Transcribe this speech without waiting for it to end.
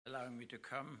allowing me to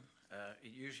come.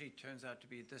 It usually turns out to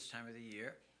be this time of the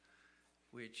year,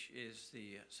 which is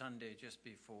the Sunday just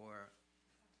before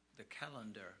the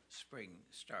calendar spring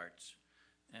starts.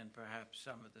 And perhaps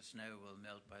some of the snow will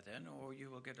melt by then, or you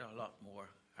will get a lot more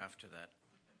after that.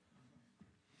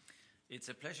 It's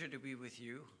a pleasure to be with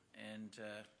you, and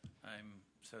I'm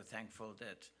so thankful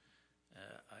that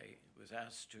I was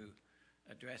asked to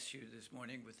address you this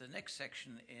morning with the next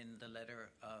section in the letter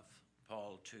of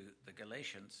Paul to the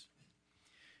Galatians.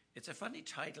 It's a funny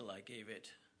title I gave it,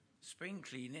 Spring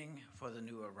Cleaning for the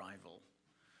New Arrival.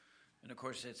 And of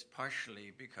course it's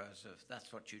partially because of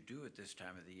that's what you do at this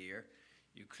time of the year.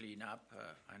 You clean up.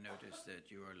 I noticed that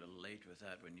you were a little late with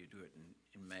that when you do it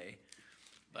in May.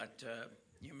 But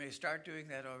you may start doing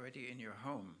that already in your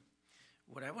home.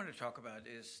 What I want to talk about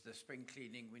is the spring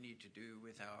cleaning we need to do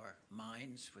with our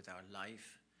minds, with our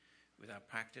life, with our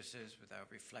practices, with our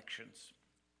reflections.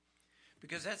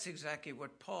 Because that's exactly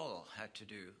what Paul had to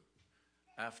do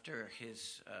after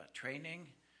his training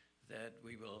that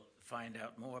we will find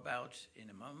out more about in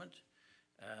a moment.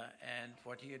 And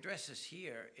what he addresses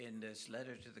here in this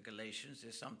letter to the Galatians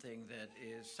is something that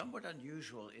is somewhat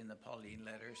unusual in the Pauline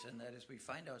letters, and that is we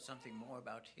find out something more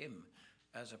about him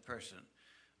as a person,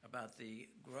 about the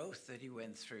growth that he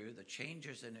went through, the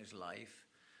changes in his life,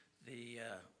 the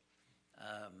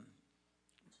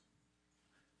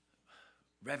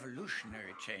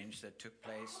revolutionary change that took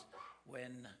place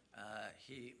when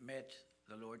he met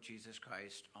the Lord Jesus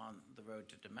Christ on the road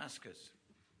to Damascus.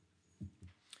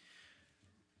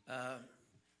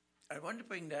 I want to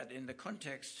bring that in the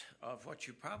context of what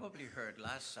you probably heard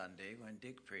last Sunday when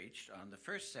Dick preached on the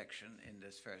first section in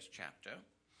this first chapter.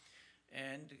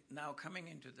 And now coming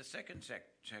into the second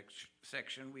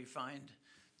section, we find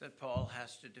that Paul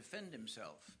has to defend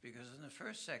himself, because in the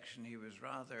first section he was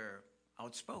rather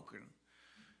outspoken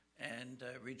and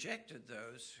rejected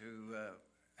those who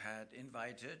had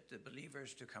invited the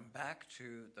believers to come back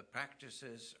to the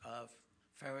practices of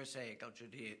Pharisaical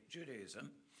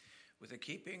Judaism, with the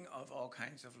keeping of all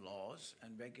kinds of laws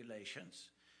and regulations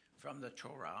from the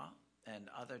Torah and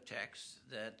other texts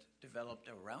that developed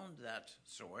around that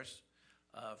source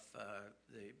of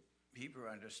the Hebrew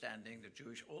understanding, the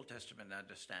Jewish Old Testament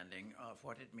understanding of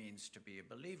what it means to be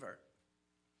a believer.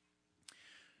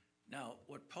 Now,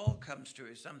 what Paul comes to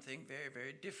is something very,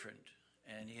 very different,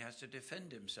 and he has to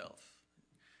defend himself.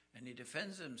 And he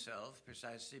defends himself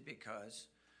precisely because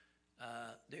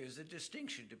there's a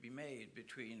distinction to be made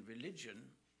between religion,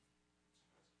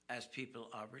 as people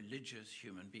are religious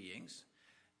human beings,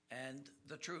 and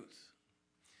the truth.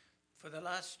 For the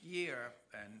last year,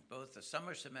 and both the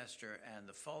summer semester and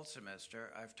the fall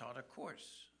semester, I've taught a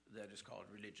course that is called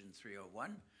Religion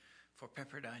 301 for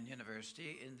Pepperdine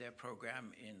University in their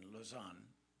program in Lausanne.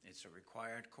 It's a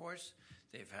required course.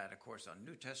 They've had a course on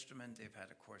New Testament, they've had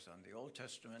a course on the Old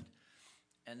Testament,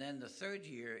 and then the third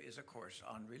year is a course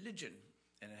on religion,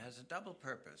 and it has a double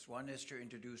purpose. One is to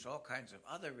introduce all kinds of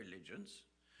other religions,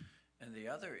 and the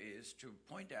other is to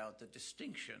point out the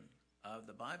distinction of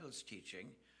the Bible's teaching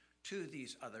to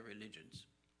these other religions.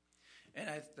 And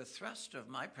the thrust of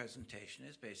my presentation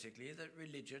is basically that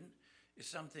religion is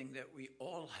something that we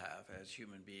all have as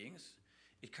human beings.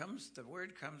 The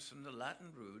word comes from the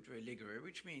Latin root religere,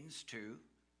 which means to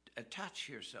attach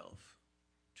yourself,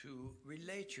 to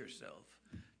relate yourself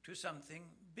to something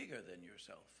bigger than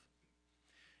yourself.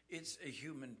 It's a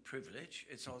human privilege.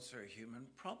 It's also a human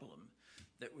problem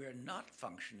that we're not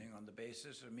functioning on the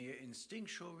basis of mere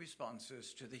instinctual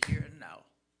responses to the here and now,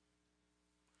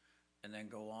 and then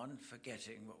go on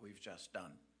forgetting what we've just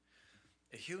done.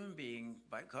 A human being,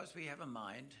 because we have a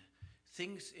mind,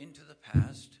 thinks into the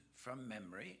past from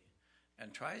memory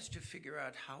and tries to figure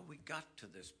out how we got to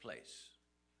this place.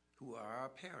 Who are our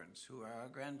parents? Who are our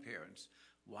grandparents?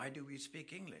 Why do we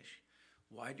speak English?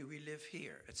 Why do we live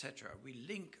here? Etc. We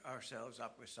link ourselves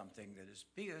up with something that is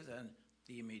bigger than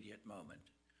the immediate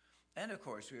moment. And of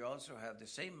course, we also have the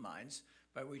same minds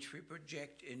by which we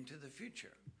project into the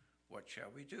future. What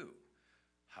shall we do?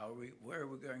 Where are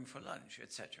we going for lunch?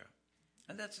 Etc.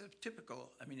 And that's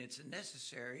it's a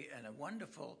necessary and a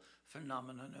wonderful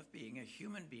phenomenon of being a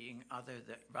human being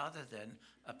rather than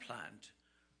a plant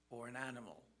or an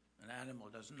animal. An animal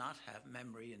does not have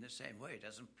memory in the same way. It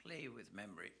doesn't play with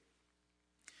memory.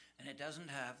 And it doesn't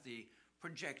have the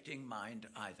projecting mind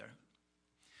either.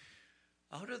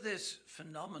 Out of this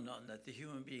phenomenon that the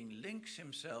human being links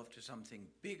himself to something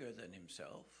bigger than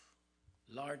himself,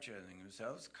 larger than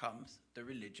himself, comes the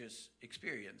religious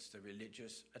experience, the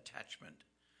religious attachment.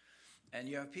 And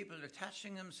you have people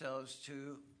attaching themselves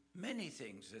to many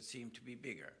things that seem to be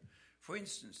bigger. For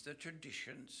instance, the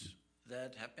traditions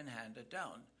that have been handed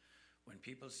down. When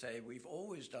people say, we've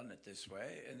always done it this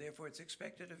way, and therefore it's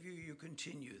expected of you, you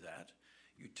continue that.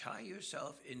 You tie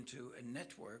yourself into a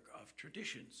network of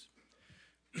traditions.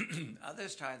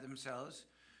 Others tie themselves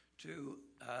to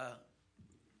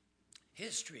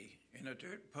history in a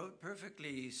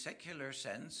perfectly secular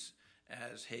sense,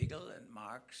 as Hegel and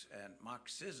Marx and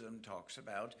Marxism talks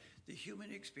about. The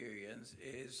human experience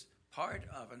is part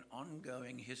of an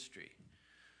ongoing history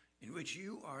in which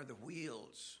you are the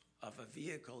wheels of a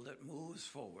vehicle that moves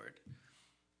forward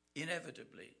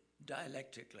inevitably,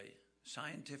 dialectically,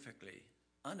 scientifically,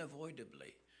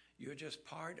 unavoidably. You're just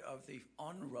part of the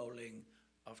unrolling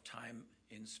of time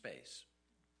in space.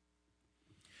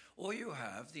 Or you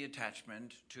have the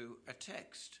attachment to a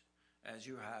text, as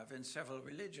you have in several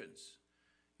religions.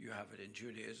 You have it in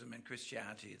Judaism and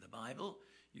Christianity, the Bible.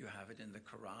 You have it in the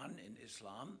Quran, in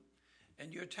Islam.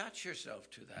 And you attach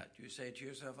yourself to that. You say to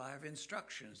yourself, I have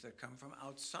instructions that come from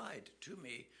outside to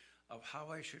me of how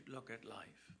I should look at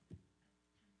life.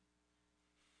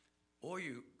 Or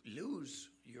you lose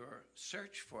your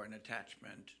search for an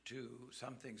attachment to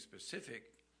something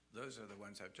specific. Those are the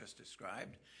ones I've just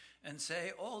described. And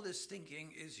say, all this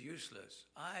thinking is useless.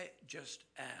 I just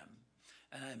am.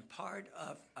 And I'm part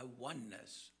of a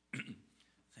oneness.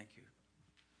 Thank you.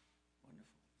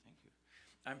 Wonderful. Thank you.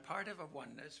 I'm part of a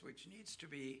oneness which needs to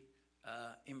be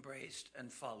embraced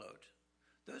and followed.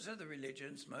 Those are the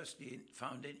religions mostly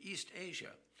found in East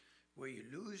Asia, where you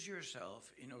lose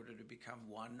yourself in order to become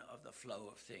one of the flow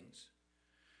of things.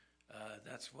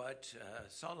 That's what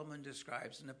Solomon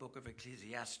describes in the book of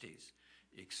Ecclesiastes,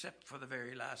 except for the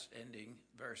very last ending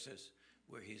verses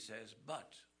where he says,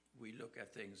 but we look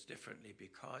at things differently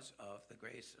because of the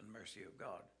grace and mercy of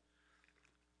God.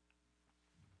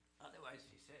 Otherwise,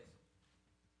 he says,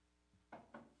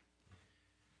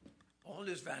 all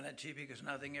is vanity because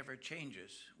nothing ever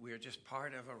changes. We are just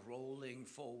part of a rolling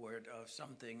forward of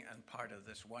something and part of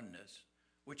this oneness,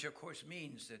 which of course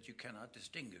means that you cannot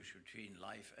distinguish between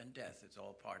life and death. It's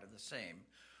all part of the same,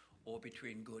 or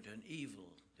between good and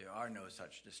evil. There are no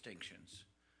such distinctions.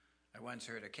 I once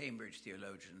heard a Cambridge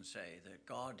theologian say that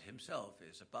God himself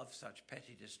is above such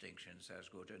petty distinctions as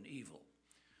good and evil.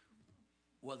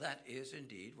 Well, that is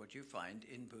indeed what you find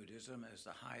in Buddhism as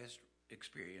the highest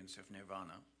experience of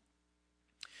nirvana.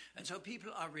 And so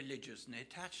people are religious and they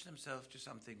attach themselves to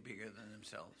something bigger than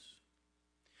themselves.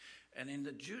 And in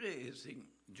the Judaizing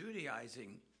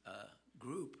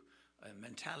group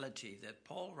mentality that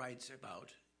Paul writes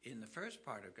about in the first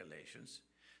part of Galatians,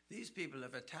 these people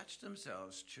have attached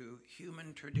themselves to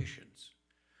human traditions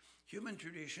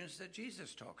that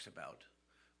Jesus talks about.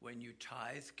 When you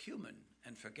tithe cumin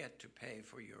and forget to pay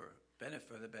for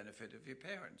the benefit of your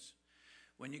parents.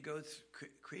 When you go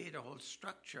create a whole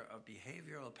structure of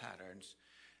behavioral patterns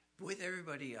with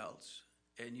everybody else,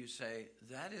 and you say,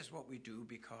 that is what we do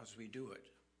because we do it.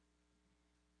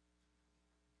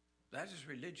 That is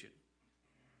religion.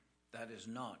 That is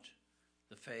not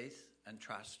the faith and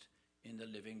trust in the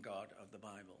living God of the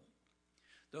Bible.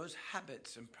 Those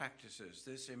habits and practices,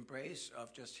 this embrace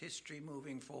of just history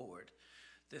moving forward,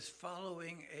 this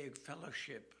following a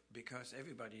fellowship because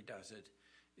everybody does it,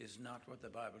 is not what the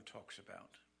Bible talks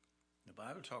about. The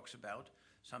Bible talks about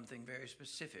something very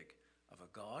specific, of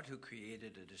a God who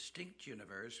created a distinct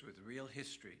universe with real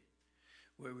history,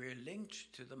 where we're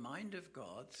linked to the mind of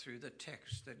God through the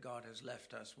text that God has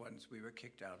left us once we were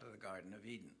kicked out of the Garden of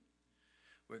Eden,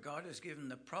 where God has given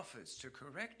the prophets to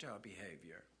correct our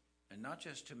behavior and not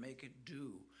just to make it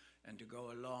do and to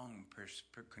go along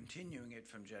continuing it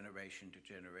from generation to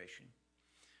generation,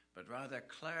 but rather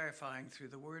clarifying through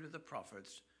the word of the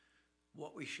prophets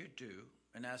what we should do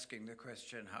and asking the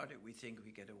question, how did we think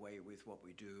we get away with what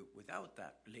we do without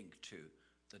that link to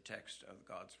the text of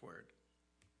God's word?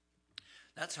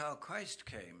 That's how Christ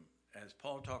came, as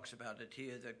Paul talks about it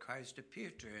here, that Christ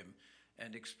appeared to him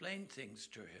and explained things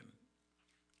to him.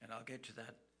 And I'll get to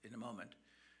that in a moment.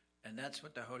 And that's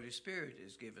what the Holy Spirit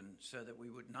is given, so that we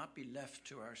would not be left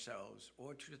to ourselves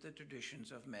or to the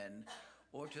traditions of men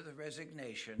or to the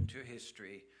resignation to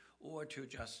history or to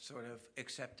just sort of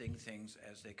accepting things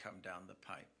as they come down the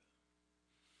pipe.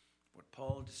 What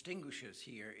Paul distinguishes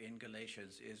here in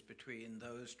Galatians is between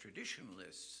those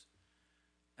traditionalists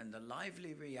and the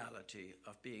lively reality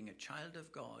of being a child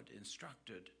of God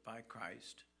instructed by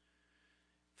Christ,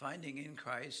 finding in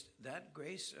Christ that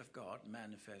grace of God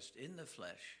manifest in the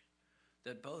flesh,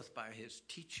 that both by his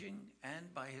teaching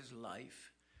and by his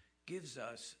life gives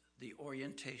us the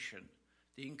orientation,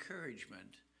 the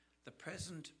encouragement, the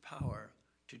present power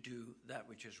to do that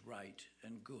which is right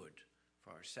and good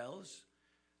for ourselves,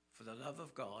 for the love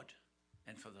of God,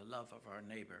 and for the love of our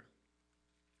neighbor.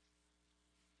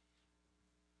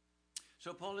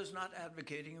 So Paul is not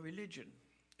advocating religion,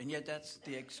 and yet that's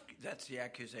the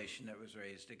accusation that was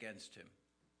raised against him.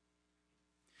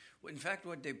 In fact,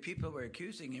 what the people were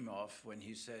accusing him of when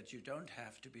he said, you don't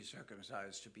have to be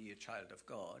circumcised to be a child of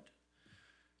God.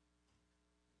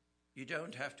 You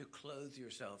don't have to clothe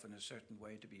yourself in a certain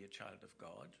way to be a child of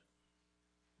God.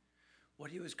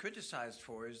 What he was criticized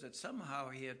for is that somehow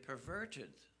he had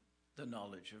perverted the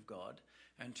knowledge of God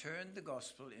and turned the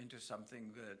gospel into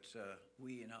something that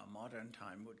we in our modern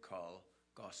time would call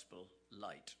gospel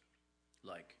light,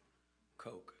 like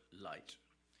Coke Light.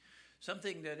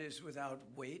 Something that is without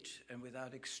weight and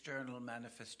without external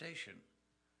manifestation.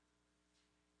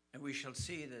 And we shall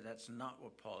see that that's not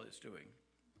what Paul is doing.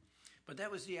 But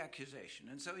that was the accusation.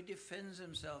 And so he defends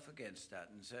himself against that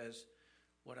and says,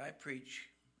 what I preach,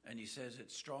 and he says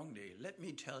it strongly, let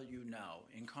me tell you now,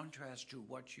 in contrast to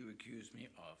what you accuse me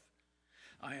of,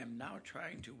 am I now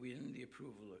trying to win the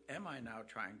approval of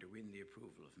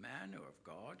man or of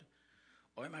God?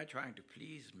 Or am I trying to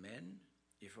please men?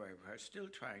 If I were still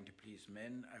trying to please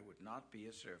men, I would not be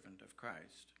a servant of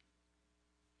Christ.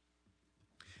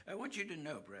 I want you to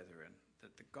know, brethren,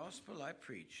 that the gospel I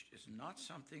preached is not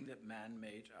something that man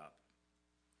made up.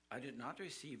 I did not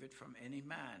receive it from any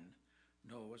man,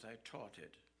 nor was I taught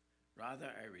it.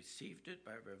 Rather, I received it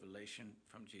by revelation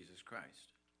from Jesus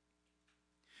Christ.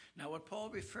 Now, what Paul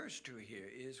refers to here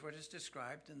is what is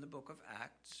described in the book of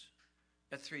Acts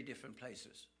at 3 different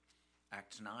places.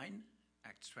 Acts 9,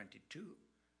 Acts 22,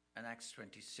 and Acts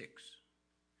 26.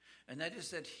 And that is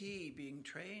that he, being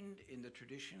trained in the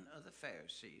tradition of the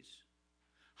Pharisees,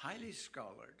 highly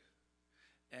scholared,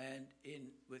 and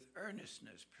with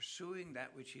earnestness pursuing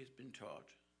that which he has been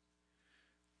taught,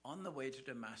 on the way to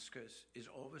Damascus is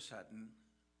all of a sudden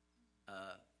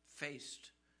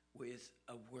faced with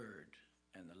a word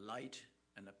and the light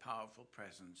and the powerful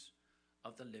presence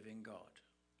of the living God.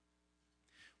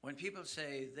 When people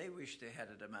say they wish they had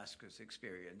a Damascus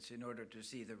experience in order to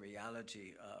see the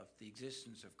reality of the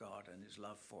existence of God and his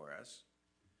love for us,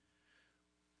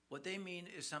 what they mean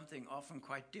is something often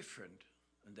quite different,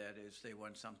 and that is they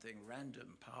want something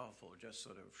random, powerful, just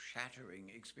sort of shattering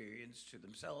experience to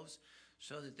themselves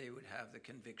so that they would have the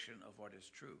conviction of what is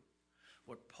true.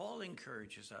 What Paul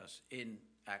encourages us in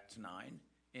Acts 9,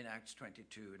 in Acts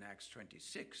 22, and Acts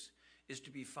 26 is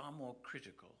to be far more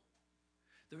critical.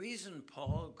 The reason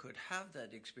Paul could have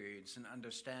that experience and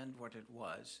understand what it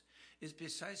was is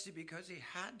precisely because he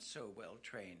had so well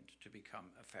trained to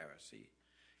become a Pharisee.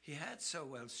 He had so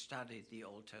well studied the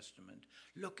Old Testament,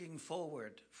 looking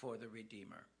forward for the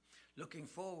Redeemer, looking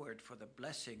forward for the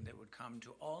blessing that would come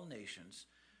to all nations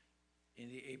in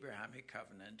the Abrahamic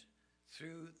covenant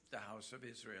through the house of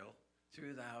Israel,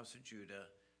 through the house of Judah,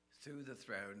 through the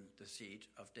throne, the seat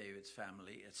of David's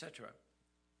family, etc.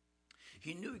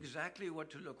 He knew exactly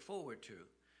what to look forward to,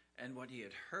 and what he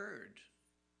had heard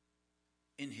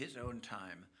in his own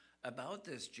time about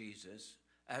this Jesus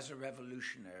as a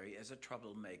revolutionary, as a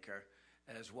troublemaker,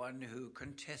 as one who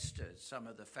contested some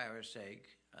of the Pharisaic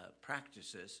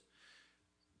practices,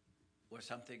 was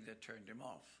something that turned him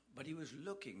off. But he was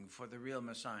looking for the real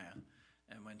Messiah.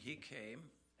 And when he came,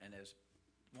 and as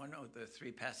one of the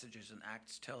 3 passages in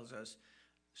Acts tells us,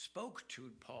 spoke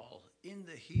to Paul in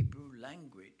the Hebrew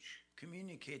language,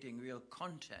 communicating real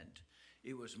content,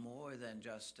 it was more than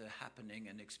just a happening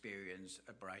and experience,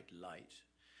 a bright light.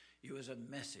 It was a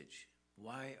message.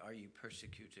 Why are you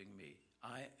persecuting me?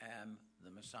 I am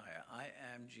the Messiah. I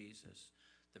am Jesus.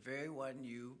 The very one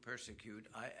you persecute,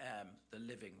 I am the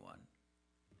living one.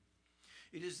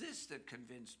 It is this that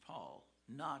convinced Paul,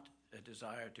 not a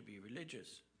desire to be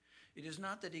religious. It is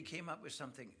not that he came up with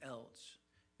something else.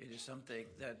 It is something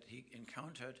that he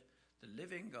encountered the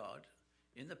living God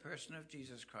in the person of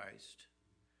Jesus Christ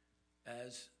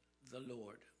as the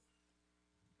Lord.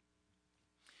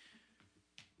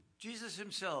 Jesus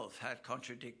himself had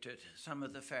contradicted some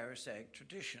of the Pharisaic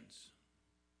traditions.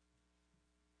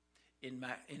 In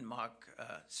Mark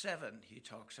 7, he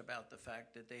talks about the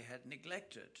fact that they had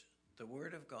neglected the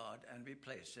word of God and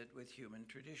replaced it with human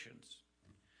traditions.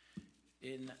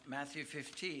 In Matthew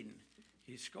 15,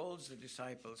 he scolds the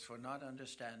disciples for not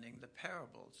understanding the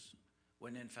parables,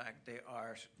 when in fact they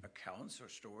are accounts or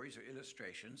stories or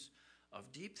illustrations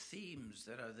of deep themes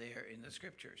that are there in the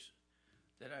scriptures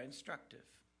that are instructive.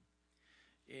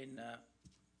 In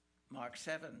Mark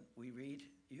 7, we read,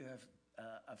 you have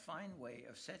a fine way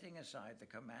of setting aside the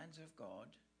commands of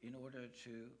God in order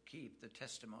to keep the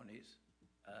testimonies,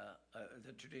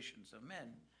 the traditions of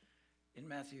men. In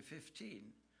Matthew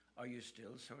 15, are you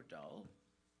still so dull?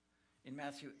 In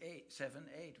Matthew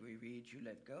 7:8, we read, you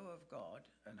let go of God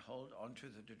and hold on to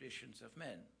the traditions of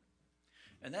men.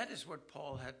 And that is what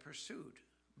Paul had pursued.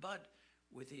 But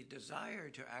with the desire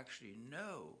to actually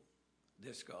know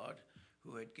this God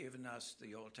who had given us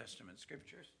the Old Testament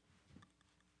scriptures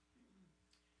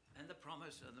and the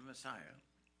promise of the Messiah.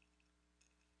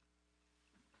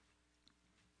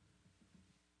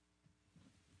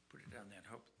 Put it down there and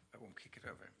hope I won't kick it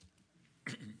over.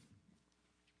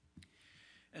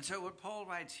 And so what Paul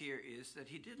writes here is that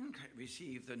he didn't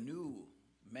receive the new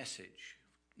message,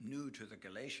 new to the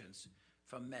Galatians,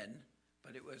 from men,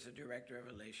 but it was a direct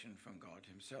revelation from God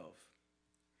himself.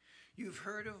 You've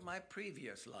heard of my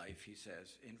previous life, he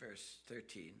says in verse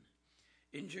 13,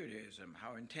 in Judaism,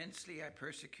 how intensely I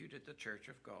persecuted the church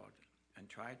of God and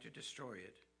tried to destroy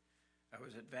it. I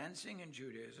was advancing in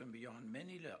Judaism beyond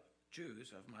many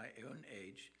Jews of my own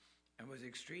age and was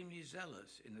extremely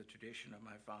zealous in the tradition of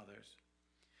my fathers.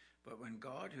 But when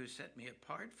God, who set me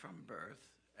apart from birth,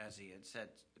 as he had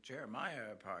set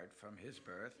Jeremiah apart from his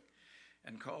birth,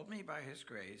 and called me by his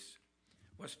grace,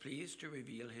 was pleased to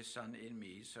reveal his Son in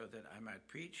me so that I might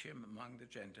preach him among the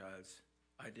Gentiles,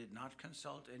 I did not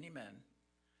consult any man.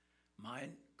 My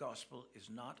gospel is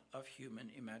not of human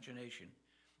imagination.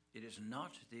 It is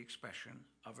not the expression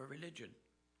of a religion.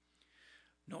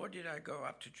 Nor did I go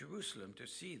up to Jerusalem to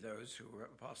see those who were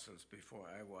apostles before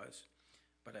I was,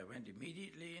 but I went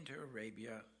immediately into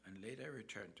Arabia and later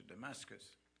returned to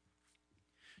Damascus.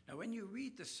 Now, when you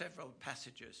read the several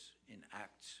passages in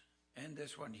Acts, and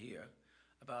this one here,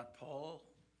 about Paul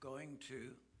going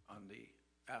to,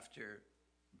 after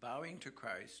bowing to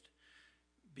Christ,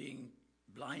 being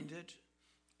blinded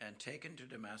and taken to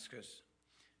Damascus,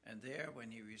 and there, when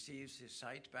he receives his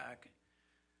sight back,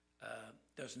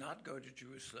 does not go to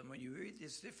Jerusalem. When you read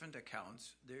these different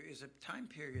accounts, there is a time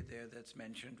period there that's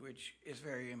mentioned which is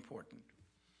very important.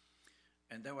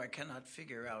 And though I cannot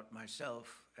figure out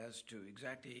myself as to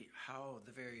exactly how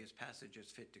the various passages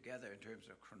fit together in terms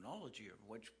of chronology of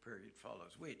which period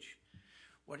follows which,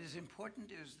 what is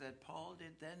important is that Paul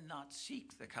did then not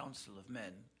seek the counsel of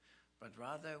men, but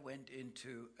rather went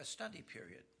into a study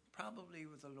period, probably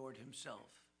with the Lord himself,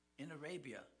 in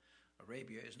Arabia.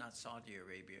 Arabia is not Saudi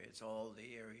Arabia. It's all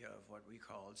the area of what we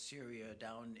call Syria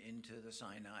down into the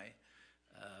Sinai,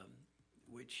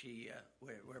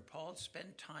 where Paul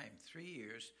spent time, 3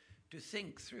 years, to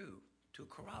think through, to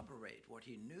corroborate what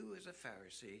he knew as a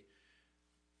Pharisee,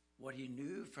 what he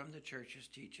knew from the church's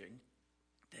teaching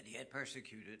that he had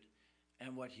persecuted,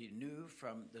 and what he knew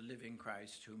from the living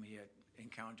Christ whom he had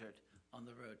encountered on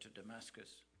the road to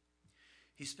Damascus.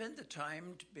 He spent the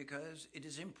time because it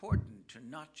is important to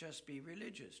not just be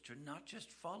religious, to not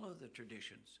just follow the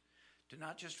traditions, to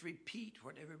not just repeat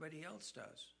what everybody else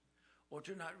does, or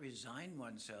to not resign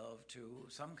oneself to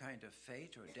some kind of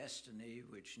fate or destiny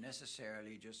which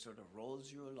necessarily just sort of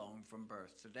rolls you along from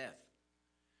birth to death.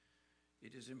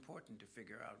 It is important to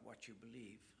figure out what you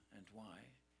believe and why.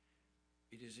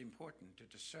 It is important to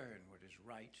discern what is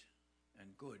right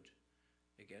and good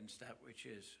against that which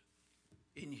is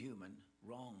inhuman,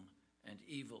 wrong, and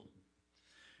evil.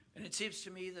 And it seems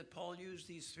to me that Paul used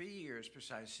these 3 years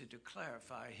precisely to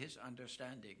clarify his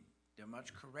understanding. There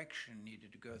much correction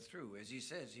needed to go through. As he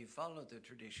says, he followed the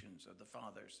traditions of the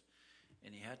fathers,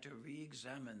 and he had to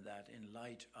re-examine that in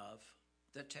light of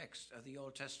the text of the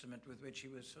Old Testament with which he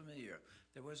was familiar.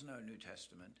 There was no New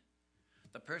Testament.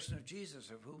 The person of Jesus,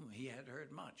 of whom he had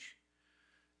heard much,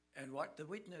 and what the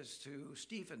witness to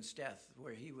Stephen's death,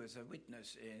 where he was a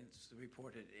witness, is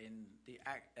reported in the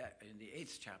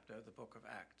 8th chapter of the book of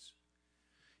Acts.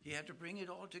 He had to bring it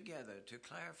all together to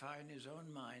clarify in his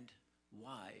own mind,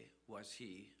 why was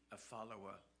he a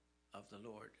follower of the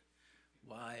Lord?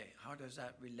 Why? How does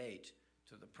that relate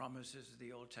to the promises of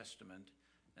the Old Testament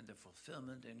and the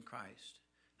fulfillment in Christ?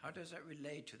 How does that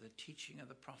relate to the teaching of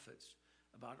the prophets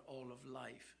about all of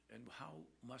life? And how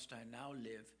must I now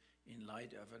live in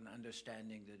light of an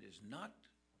understanding that is not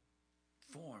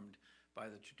formed by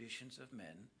the traditions of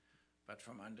men, but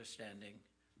from understanding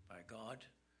by God,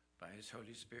 by his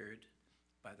Holy Spirit,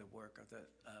 by the work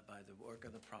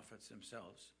of the prophets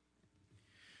themselves.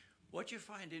 What you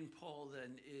find in Paul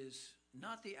then is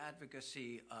not the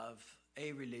advocacy of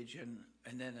a religion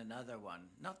and then another one,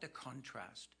 not the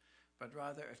contrast, but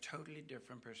rather a totally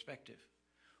different perspective.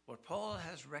 What Paul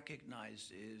has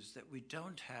recognized is that we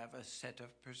don't have a set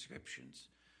of prescriptions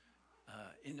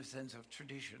in the sense of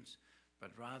traditions, but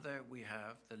rather we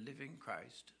have the living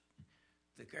Christ.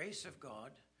 The grace of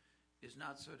God is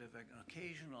not sort of an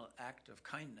occasional act of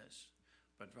kindness,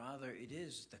 but rather it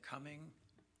is the coming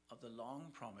of the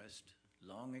long-promised,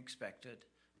 long-expected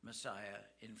Messiah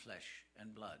in flesh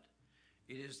and blood.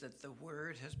 It is that the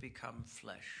Word has become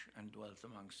flesh and dwelt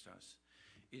amongst us.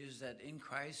 It is that in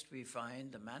Christ we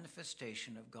find the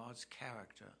manifestation of God's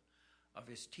character, of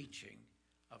his teaching,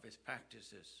 of his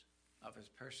practices, of his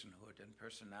personhood and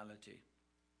personality.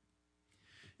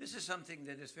 This is something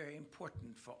that is very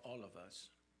important for all of us,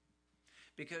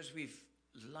 because we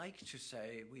like to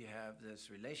say we have this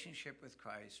relationship with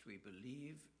Christ, we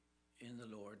believe in the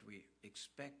Lord, we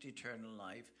expect eternal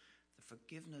life, the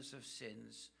forgiveness of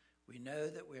sins. We know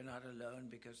that we're not alone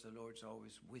because the Lord's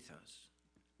always with us.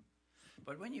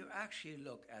 But when you actually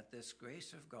look at this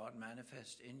grace of God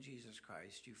manifest in Jesus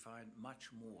Christ, you find much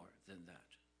more than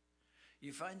that.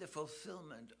 You find the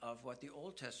fulfillment of what the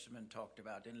Old Testament talked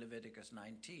about in Leviticus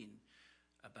 19,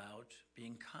 about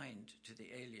being kind to the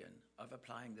alien, of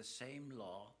applying the same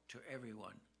law to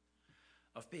everyone,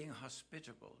 of being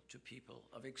hospitable to people,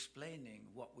 of explaining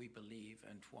what we believe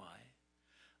and why,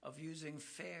 of using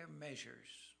fair measures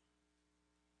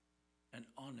and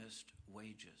honest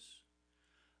wages,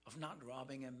 of not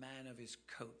robbing a man of his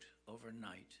coat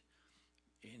overnight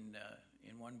in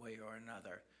one way or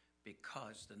another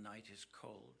because the night is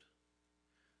cold.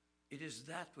 It is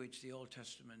that which the Old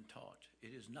Testament taught.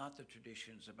 It is not the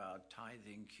traditions about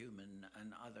tithing, cumin,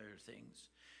 and other things.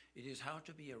 It is how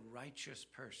to be a righteous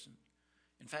person.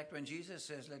 In fact, when Jesus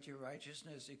says, let your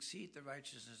righteousness exceed the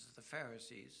righteousness of the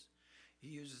Pharisees, he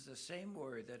uses the same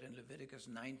word that in Leviticus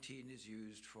 19 is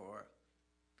used for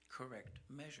correct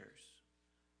measures,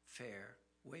 fair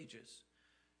wages,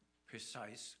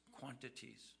 precise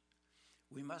quantities.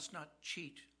 We must not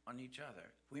cheat on each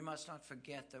other. We must not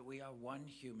forget that we are one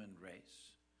human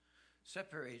race,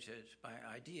 separated by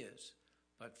ideas,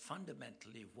 but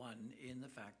fundamentally one in the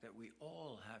fact that we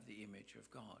all have the image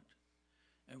of God.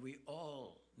 And we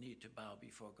all need to bow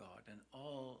before God and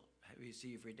all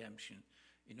receive redemption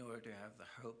in order to have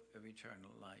the hope of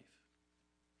eternal life.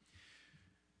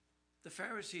 The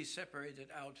Pharisees separated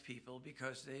out people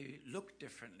because they looked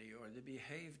differently or they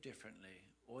behaved differently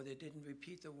or they didn't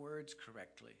repeat the words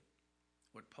correctly.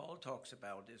 What Paul talks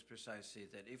about is precisely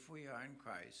that if we are in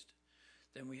Christ,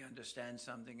 then we understand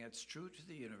something that's true to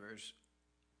the universe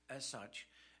as such,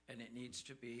 and it needs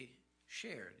to be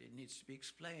shared, it needs to be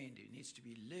explained, it needs to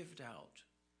be lived out.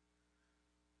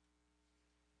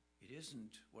 It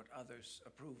isn't what others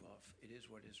approve of, it is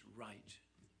what is right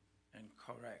and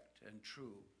correct and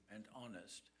true and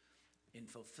honest in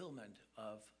fulfillment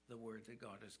of the word that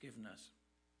God has given us.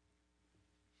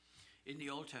 In the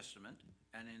Old Testament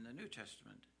and in the New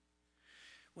Testament,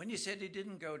 when he said he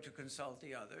didn't go to consult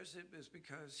the others, it was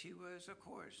because he was, of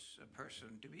course, a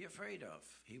person to be afraid of.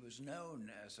 He was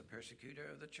known as a persecutor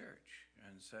of the church,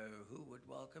 and so who would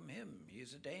welcome him? He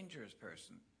is a dangerous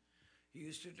person. He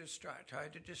used to try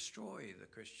to destroy the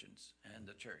Christians and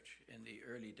the church in the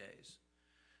early days.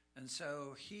 And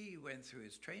so he went through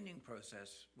his training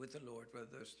process with the Lord for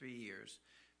those 3 years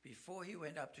before he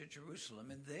went up to Jerusalem,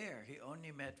 and there he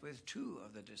only met with 2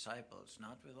 of the disciples,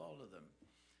 not with all of them.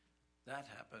 That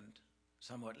happened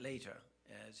somewhat later,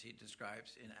 as he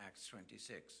describes in Acts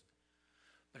 26.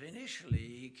 But initially,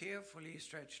 he carefully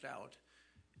stretched out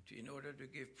in order to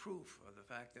give proof of the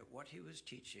fact that what he was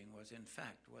teaching was in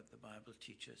fact what the Bible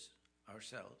teaches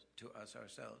to us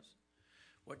ourselves,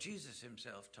 what Jesus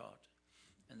himself taught,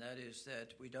 and that is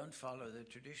that we don't follow the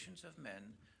traditions of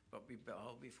men, but we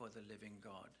bow before the living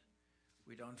God.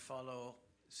 We don't follow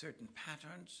certain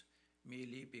patterns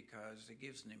merely because it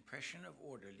gives an impression of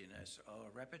orderliness or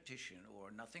repetition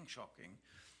or nothing shocking,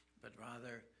 but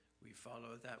rather we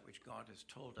follow that which God has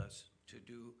told us to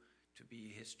do, to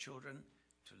be his children,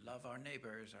 to love our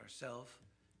neighbors, ourselves,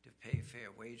 to pay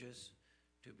fair wages,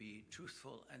 to be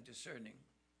truthful and discerning.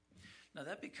 Now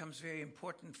that becomes very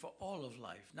important for all of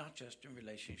life, not just in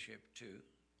relationship to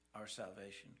our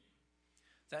salvation.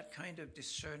 That kind of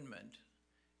discernment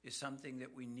is something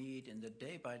that we need in the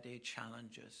day-by-day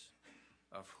challenges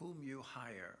of whom you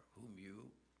hire, whom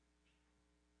you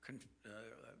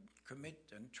commit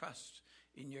and trust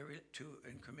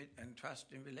and trust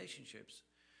in relationships,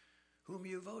 whom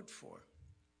you vote for.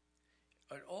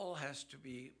 It all has to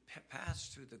be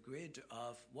passed through the grid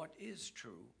of what is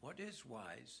true, what is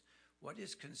wise, what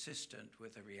is consistent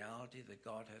with the reality that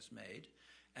God has made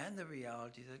and the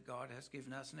reality that God has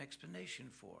given us an explanation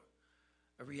for.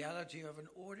 A reality of an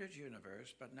ordered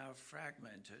universe, but now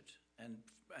fragmented and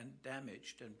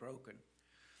damaged and broken,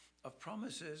 of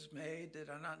promises made that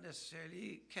are not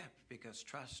necessarily kept because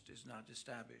trust is not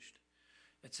established,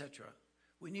 etc.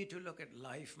 We need to look at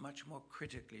life much more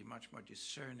critically, much more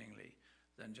discerningly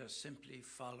than just simply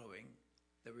following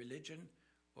the religion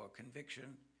or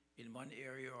conviction in one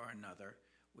area or another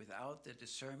without the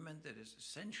discernment that is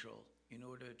essential in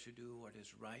order to do what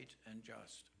is right and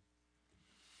just.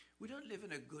 We don't live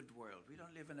in a good world. We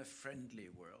don't live in a friendly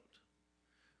world.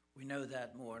 We know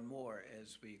that more and more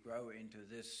as we grow into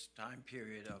this time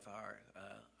period of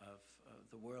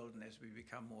the world, and as we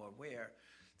become more aware,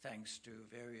 thanks to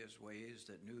various ways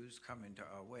that news come into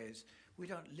our ways. We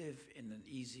don't live in an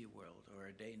easy world or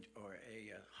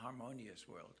a harmonious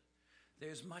world.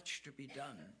 There's much to be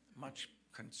done, much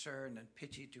concern and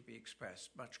pity to be expressed,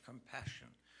 much compassion,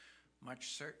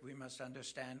 we must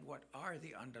understand what are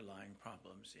the underlying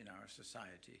problems in our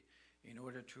society in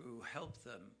order to help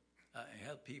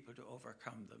people to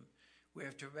overcome them. We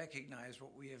have to recognize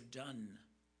what we have done,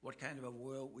 what kind of a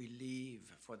world we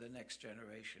leave for the next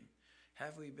generation.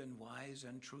 Have we been wise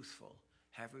and truthful?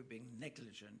 Have we been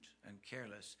negligent and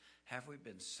careless? Have we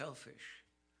been selfish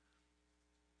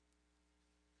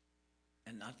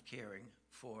and not caring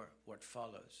for what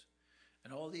follows?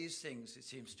 And all these things, it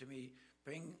seems to me,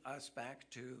 bring us back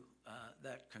to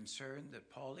that concern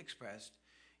that Paul expressed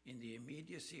in the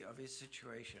immediacy of his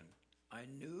situation. I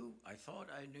thought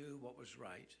I knew what was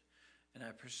right, and I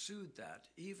pursued that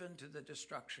even to the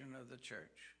destruction of the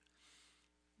church,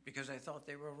 because I thought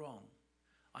they were wrong.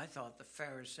 I thought the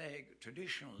Pharisaic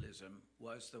traditionalism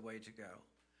was the way to go,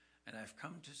 and I've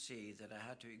come to see that I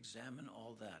had to examine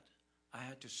all that. I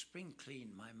had to spring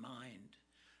clean my mind.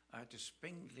 I had to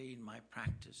spring clean my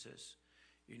practices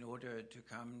in order to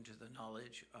come to the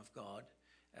knowledge of God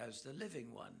as the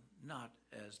living one, not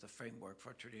as the framework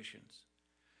for traditions.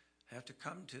 I have to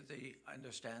come to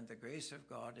understand the grace of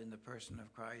God in the person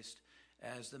of Christ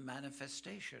as the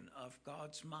manifestation of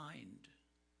God's mind.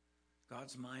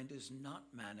 God's mind is not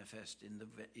manifest in the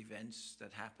events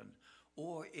that happen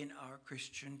or in our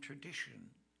Christian tradition.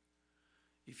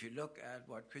 If you look at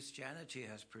what Christianity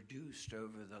has produced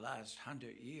over the last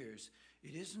 100 years,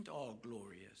 it isn't all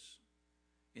glorious.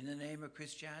 In the name of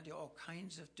Christianity, all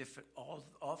kinds of different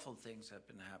awful things have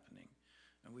been happening.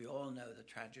 And we all know the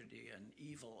tragedy and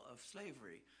evil of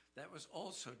slavery. That was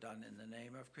also done in the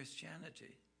name of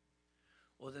Christianity.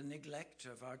 Or the neglect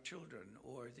of our children,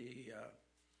 or the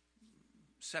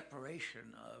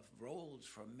separation of roles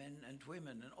from men and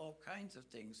women, and all kinds of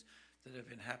things that have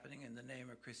been happening in the name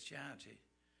of Christianity.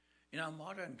 In our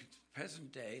modern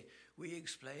present day, we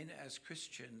explain as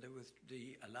Christian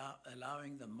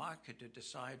allowing the market to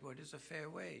decide what is a fair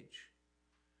wage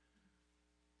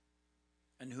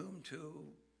and whom to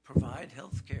provide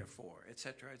health care for,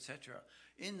 etc., etc.,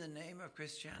 in the name of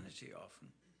Christianity often.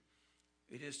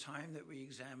 It is time that we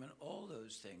examine all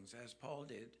those things, as Paul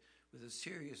did, with the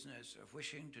seriousness of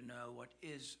wishing to know what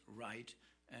is right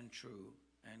and true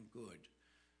and good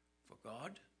for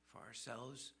God, for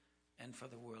ourselves, and for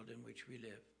the world in which we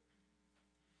live.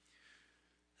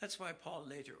 That's why Paul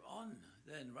later on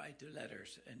then writes the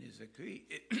letters and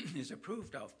is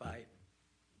approved of by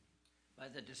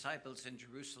the disciples in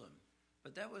Jerusalem.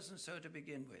 But that wasn't so to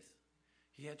begin with.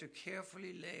 He had to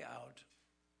carefully lay out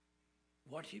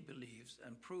what he believes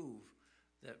and prove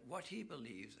that what he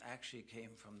believes actually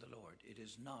came from the Lord. It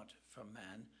is not from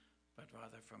man, but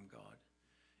rather from God.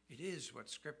 It is what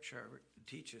Scripture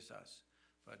teaches us,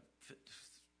 but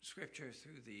Scripture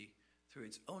through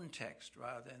its own text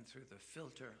rather than through the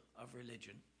filter of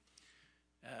religion.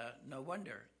 No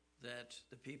wonder that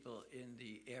the people in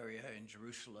the area in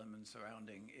Jerusalem and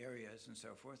surrounding areas and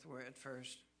so forth were at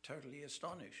first totally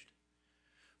astonished.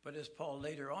 But as Paul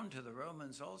later on to the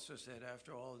Romans also said,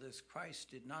 after all this,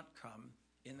 Christ did not come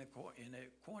in a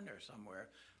corner somewhere,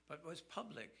 but was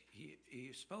public.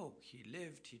 He spoke, he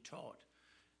lived, he taught,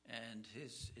 and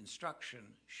his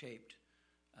instruction shaped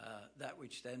that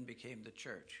which then became the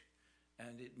church.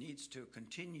 And it needs to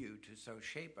continue to so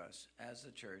shape us as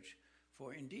the church,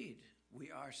 for indeed we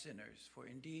are sinners, for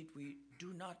indeed we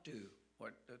do not do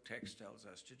what the text tells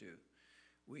us to do.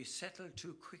 We settle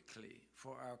too quickly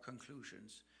for our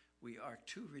conclusions. We are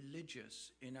too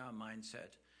religious in our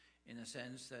mindset, in the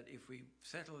sense that if we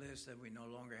settle this, then we no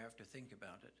longer have to think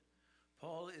about it.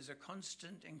 Paul is a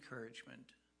constant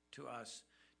encouragement to us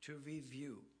to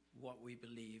review what we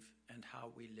believe and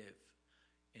how we live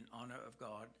in honor of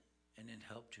God and in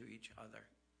help to each other.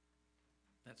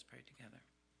 Let's pray together.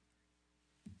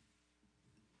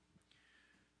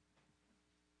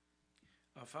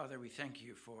 Our Father, we thank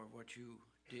you for what you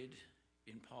did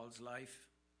in Paul's life,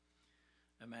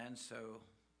 a man so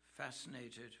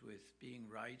fascinated with being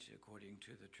right according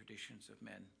to the traditions of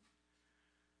men,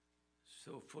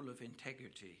 so full of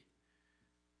integrity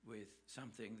with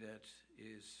something that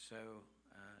is so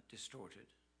distorted,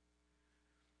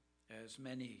 as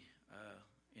many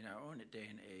in our own day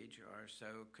and age are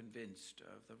so convinced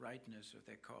of the rightness of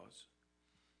their cause.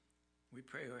 We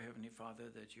pray, O Heavenly Father,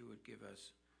 that you would give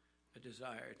us a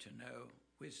desire to know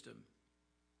wisdom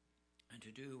and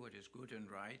to do what is good and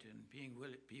right, and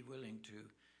be willing to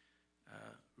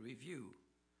review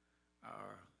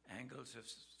our angles of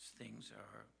things,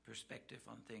 our perspective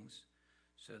on things,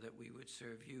 so that we would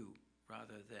serve you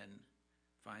rather than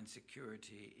find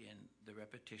security in the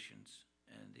repetitions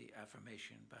and the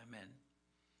affirmation by men.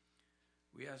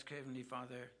 We ask, Heavenly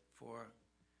Father, for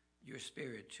your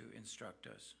Spirit to instruct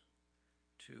us,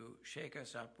 to shake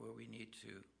us up where we need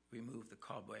to remove the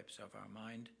cobwebs of our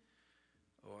mind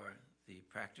or the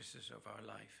practices of our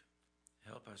life.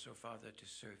 Help us, O Father, to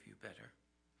serve you better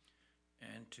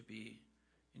and to be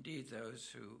indeed those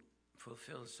who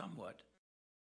fulfill somewhat